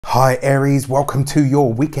Hi Aries, welcome to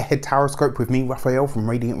your week ahead tarot with me, Raphael from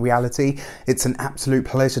Reydiant Reality. It's an absolute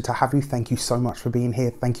pleasure to have you. Thank you so much for being here.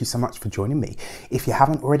 Thank you so much for joining me. If you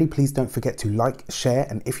haven't already, please don't forget to like, share,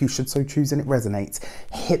 and if you should so choose and it resonates,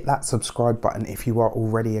 hit that subscribe button. If you are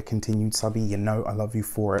already a continued subby, you know I love you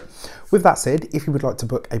for it. With that said, if you would like to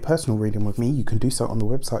book a personal reading with me, you can do so on the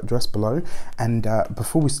website addressed below. And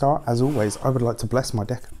before we start, as always, I would like to bless my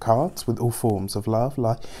deck of cards with all forms of love,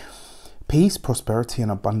 light, peace, prosperity, and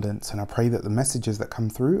abundance, and I pray that the messages that come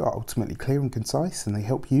through are ultimately clear and concise and they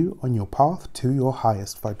help you on your path to your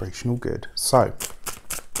highest vibrational good. So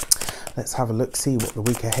let's have a look, see what the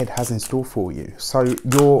week ahead has in store for you. So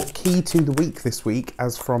your key to the week this week,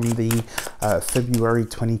 as from the February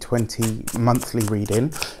 2020 monthly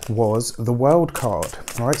reading, was the World card.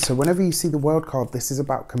 All right, so whenever you see the World card, this is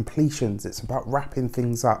about completions, it's about wrapping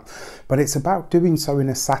things up, but it's about doing so in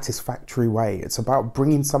a satisfactory way. It's about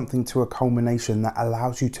bringing something to a culmination that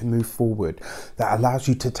allows you to move forward, that allows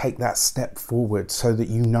you to take that step forward, so that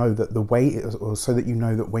you know that the way is, or so that you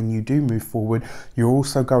know that when you do move forward, you're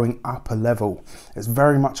also going up a level. It's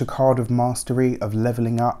very much a card of mastery, of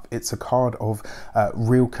leveling up. It's a card of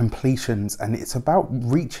real completions, and it's about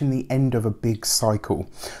reaching the end of a big cycle.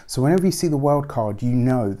 So whenever you see the World card, you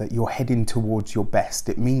know that you're heading towards your best.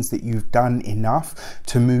 It means that you've done enough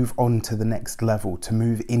to move on to the next level, to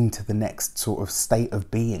move into the next sort of state of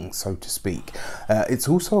being, so to speak. It's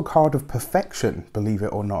also a card of perfection, believe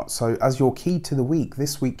it or not. So as your key to the week,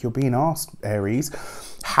 this week you're being asked, Aries,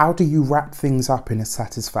 how do you wrap things up in a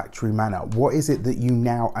satisfactory manner? What is it that you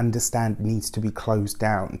now understand needs to be closed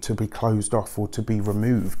down, to be closed off, or to be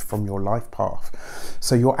removed from your life path?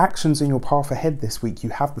 So your actions and your path ahead this week,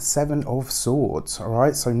 you have the Seven of Swords, all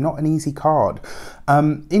right? So not an easy card.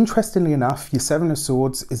 Interestingly enough, your Seven of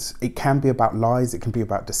Swords, it can be about lies, it can be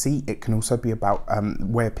about deceit, it can also be about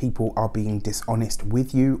where people are being dishonest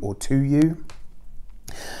with you or to you.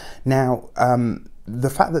 Now,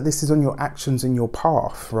 the fact that this is on your actions and your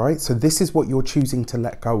path, right? So this is what you're choosing to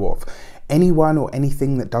let go of. Anyone or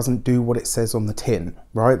anything that doesn't do what it says on the tin,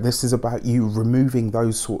 right? This is about you removing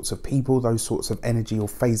those sorts of people, those sorts of energy, or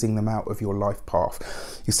phasing them out of your life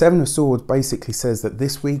path. Your Seven of Swords basically says that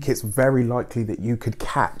this week it's very likely that you could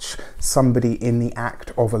catch somebody in the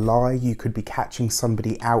act of a lie. You could be catching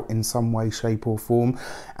somebody out in some way, shape or form,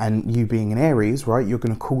 and you being an Aries, right, you're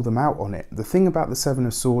going to call them out on it. The thing about the Seven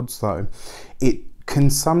of Swords though, it can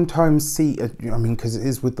sometimes see, I mean, because it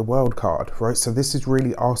is with the World card, right? So this is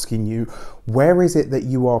really asking you, where is it that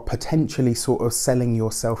you are potentially sort of selling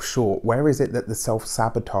yourself short? Where is it that the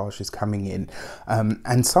self-sabotage is coming in?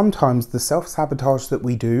 And sometimes the self-sabotage that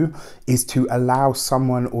we do is to allow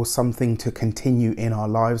someone or something to continue in our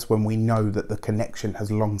lives when we know that the connection has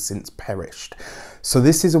long since perished. So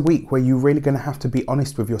this is a week where you're really going to have to be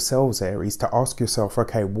honest with yourselves, Aries, to ask yourself,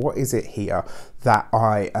 okay, what is it here that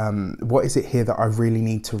I really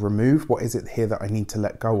need to remove? What is it here that I need to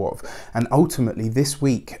let go of? And ultimately this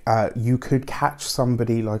week, you could catch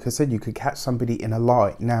somebody, like I said, you could catch somebody in a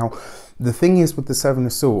lie. Now, the thing is with the Seven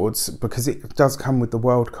of Swords, because it does come with the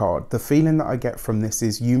World card, the feeling that I get from this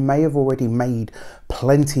is you may have already made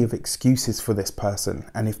plenty of excuses for this person.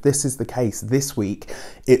 And if this is the case this week,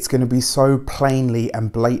 it's going to be so plainly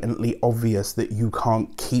and blatantly obvious that you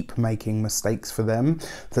can't keep making mistakes for them,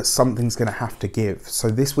 that something's going to have to give. So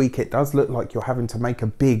this week it does look like you're having to make a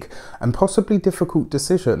big and possibly difficult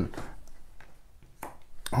decision.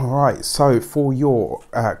 All right, so for your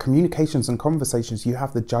communications and conversations, you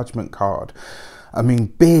have the Judgment card. I mean,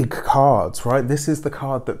 big cards, right? This is the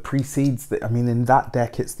card that precedes the, I mean, in that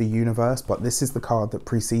deck, it's the universe, but this is the card that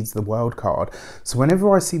precedes the World card. So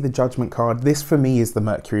whenever I see the Judgment card, this for me is the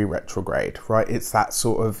Mercury retrograde, right? It's that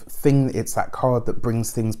sort of thing. It's that card that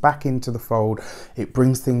brings things back into the fold. It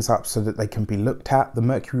brings things up so that they can be looked at. The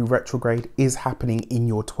Mercury retrograde is happening in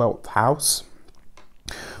your 12th house,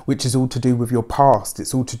 which is all to do with your past.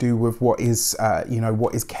 It's all to do with what is,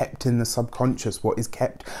 what is kept in the subconscious, what is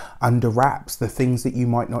kept under wraps, the things that you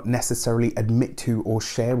might not necessarily admit to or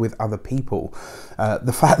share with other people.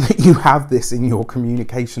 The fact that you have this in your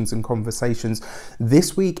communications and conversations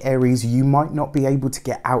this week, Aries, you might not be able to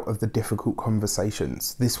get out of the difficult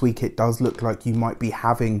conversations. This week, it does look like you might be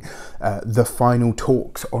having the final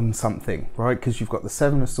talks on something, right? Because you've got the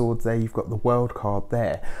Seven of Swords there, you've got the World card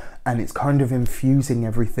there, and it's kind of infusing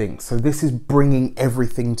everything. So this is bringing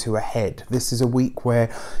everything to a head. This is a week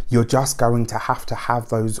where you're just going to have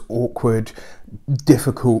those awkward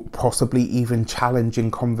difficult, possibly even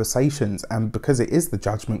challenging conversations. And because it is the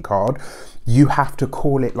Judgment card, you have to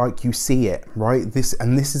call it like you see it, right? This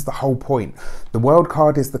is the whole point. The World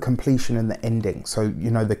card is the completion and the ending. So, you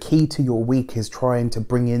know, the key to your week is trying to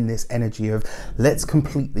bring in this energy of, let's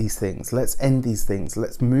complete these things, let's end these things,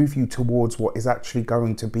 let's move you towards what is actually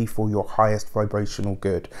going to be for your highest vibrational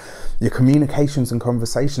good. Your communications and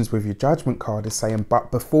conversations with your Judgment card is saying,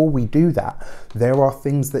 but before we do that, there are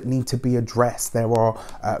things that need to be addressed. There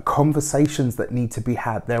are conversations that need to be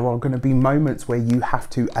had. There are going to be moments where you have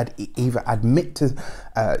to either admit to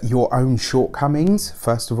your own shortcomings,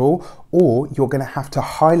 first of all, or you're going to have to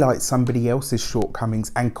highlight somebody else's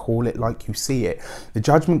shortcomings and call it like you see it. The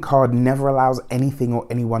Judgment card never allows anything or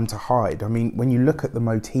anyone to hide. I mean, when you look at the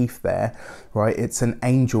motif there, right, it's an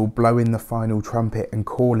angel blowing the final trumpet and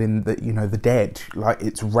calling the, you know, the dead, like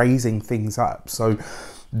it's raising things up. So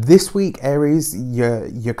this week, Aries,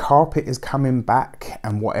 your carpet is coming back,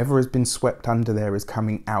 and whatever has been swept under there is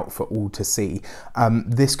coming out for all to see.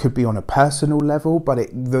 This could be on a personal level, but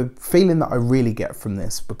the feeling that I really get from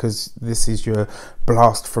this, because this is your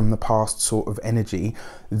blast from the past sort of energy,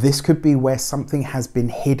 this could be where something has been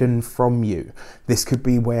hidden from you. This could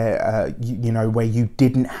be where, you know, where you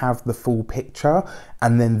didn't have the full picture,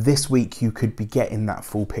 and then this week you could be getting that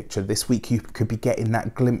full picture. This week you could be getting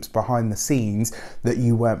that glimpse behind the scenes that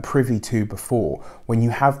you weren't privy to before. When you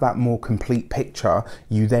have that more complete picture,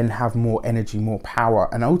 you then have more energy, more power,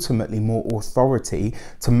 and ultimately more authority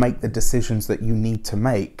to make the decisions that you need to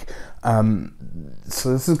make.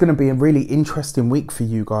 So this is going to be a really interesting week for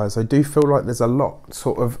you guys. I do feel like there's a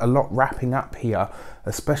lot wrapping up here,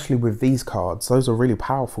 especially with these cards. Those are really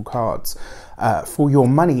powerful cards. For your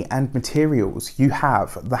money and materials, you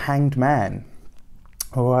have the Hanged Man.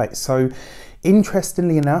 All right, so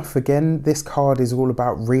interestingly enough, again, this card is all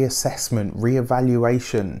about reassessment,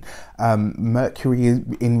 reevaluation. Mercury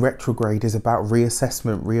in retrograde is about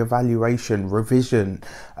reassessment, reevaluation, revision,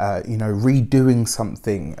 you know, redoing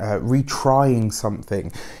something, retrying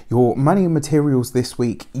something. Your money and materials this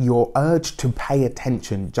week, you're urged to pay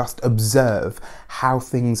attention, just observe how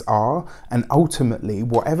things are, and ultimately,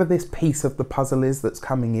 whatever this piece of the puzzle is that's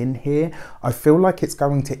coming in here, I feel like it's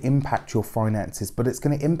going to impact your finances, but it's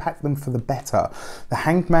going to impact them for the better. The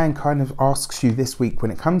Hanged Man kind of asks you this week, when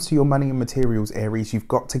it comes to your money and materials, Aries, you've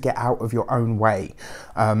got to get out of your own way.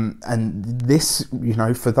 And this, you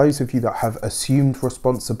know, for those of you that have assumed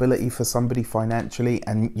responsibility for somebody financially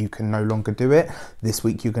and you can no longer do it, this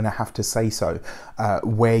week you're going to have to say so.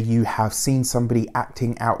 Where you have seen somebody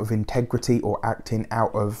acting out of integrity or acting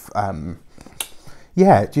out of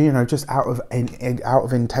yeah, you know, just out of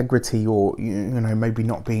integrity, or, you know, maybe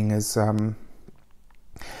not being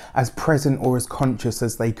as present or as conscious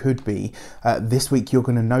as they could be, this week you're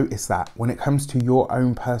going to notice that. When it comes to your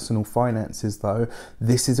own personal finances though,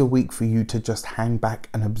 this is a week for you to just hang back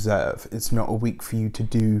and observe. It's not a week for you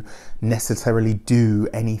to necessarily do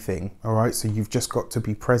anything. All right, so you've just got to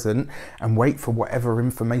be present and wait for whatever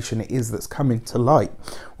information it is that's coming to light.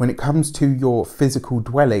 When it comes to your physical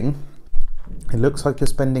dwelling, it looks like you're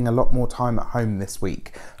spending a lot more time at home this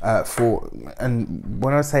week. And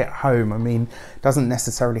when I say at home, I mean, it doesn't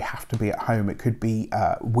necessarily have to be at home. It could be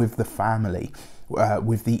with the family,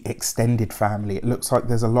 with the extended family. It looks like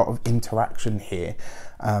there's a lot of interaction here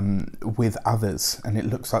with others. And it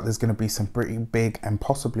looks like there's going to be some pretty big and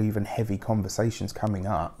possibly even heavy conversations coming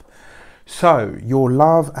up. So, your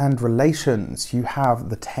love and relations, you have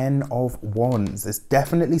the Ten of Wands. There's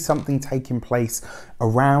definitely something taking place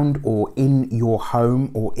around or in your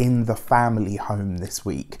home or in the family home this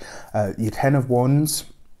week. Your Ten of Wands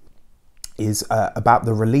is about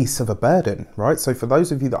the release of a burden, right? So for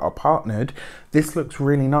those of you that are partnered, this looks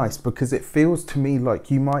really nice because it feels to me like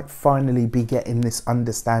you might finally be getting this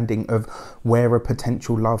understanding of where a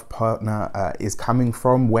potential love partner is coming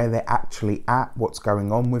from, where they're actually at, what's going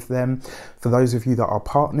on with them. For those of you that are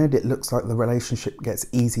partnered, it looks like the relationship gets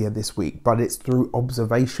easier this week, but it's through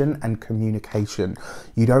observation and communication.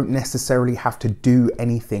 You don't necessarily have to do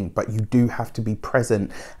anything, but you do have to be present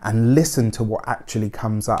and listen to what actually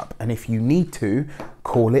comes up. And if you need to,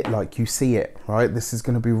 call it like you see it, right? This is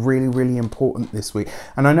going to be really, really important this week.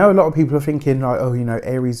 And I know a lot of people are thinking like, oh, you know,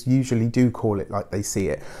 Aries usually do call it like they see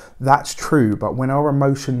it. That's true, but when our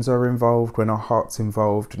emotions are involved, when our heart's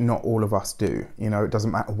involved, not all of us do. You know, it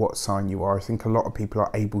doesn't matter what sign you are. I think a lot of people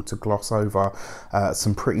are able to gloss over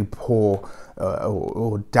some pretty poor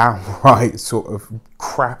or downright sort of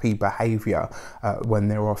crappy behavior when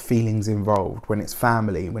there are feelings involved, when it's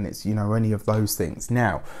family, when it's, you know, any of those things.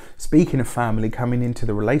 Now, speaking of family, coming into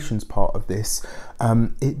the relations part of this,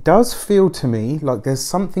 It does feel to me like there's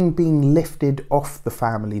something being lifted off the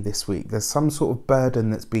family this week. There's some sort of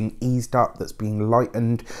burden that's being eased up, that's being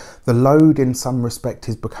lightened. The load in some respect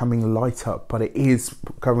is becoming lighter, but it is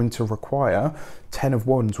going to require 10 of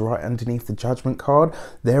Wands right underneath the Judgment card.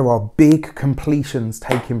 There are big completions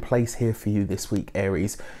taking place here for you this week,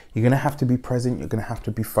 Aries. You're going to have to be present. You're going to have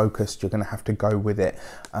to be focused. You're going to have to go with it.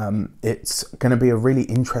 It's going to be a really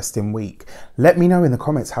interesting week. Let me know in the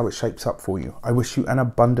comments how it shapes up for you. I wish you an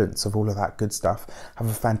abundance of all of that good stuff. Have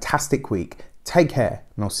a fantastic week. Take care,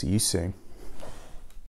 and I'll see you soon.